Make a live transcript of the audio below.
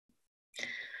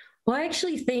Well, I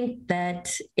actually think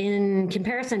that in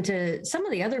comparison to some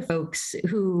of the other folks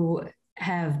who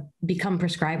have become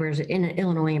prescribers in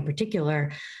Illinois in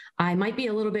particular, I might be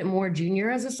a little bit more junior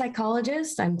as a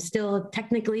psychologist. I'm still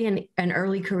technically an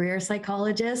early career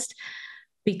psychologist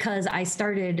because I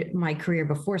started my career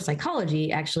before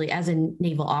psychology actually as a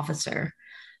naval officer.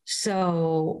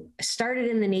 So I started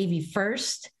in the Navy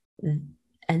first,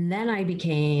 and then I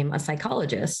became a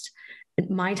psychologist.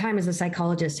 My time as a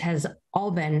psychologist has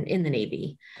all been in the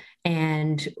Navy.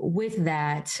 And with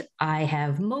that, I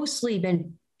have mostly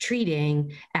been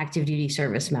treating active duty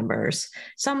service members,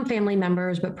 some family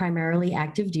members, but primarily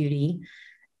active duty.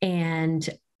 And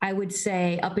I would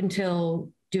say up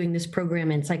until doing this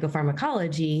program in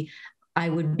psychopharmacology, I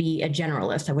would be a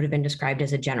generalist. I would have been described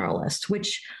as a generalist,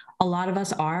 which a lot of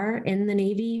us are in the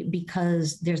Navy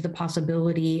because there's the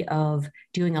possibility of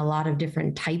doing a lot of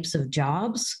different types of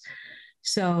jobs.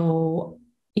 So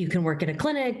you can work at a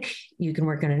clinic, you can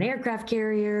work on an aircraft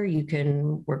carrier, you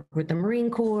can work with the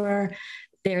Marine Corps.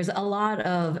 There's a lot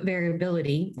of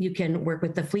variability. You can work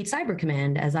with the Fleet Cyber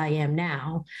Command, as I am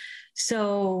now.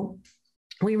 So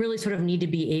we really sort of need to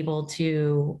be able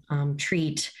to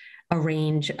treat a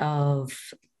range of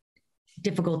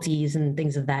difficulties and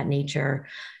things of that nature.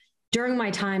 During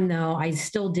my time, though, I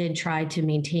still did try to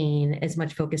maintain as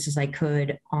much focus as I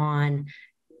could on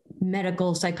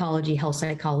medical psychology, health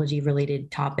psychology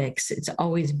related topics. It's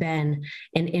always been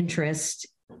an interest.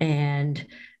 And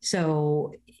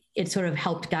so it sort of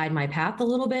helped guide my path a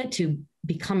little bit to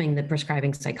becoming the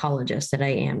prescribing psychologist that I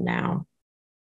am now.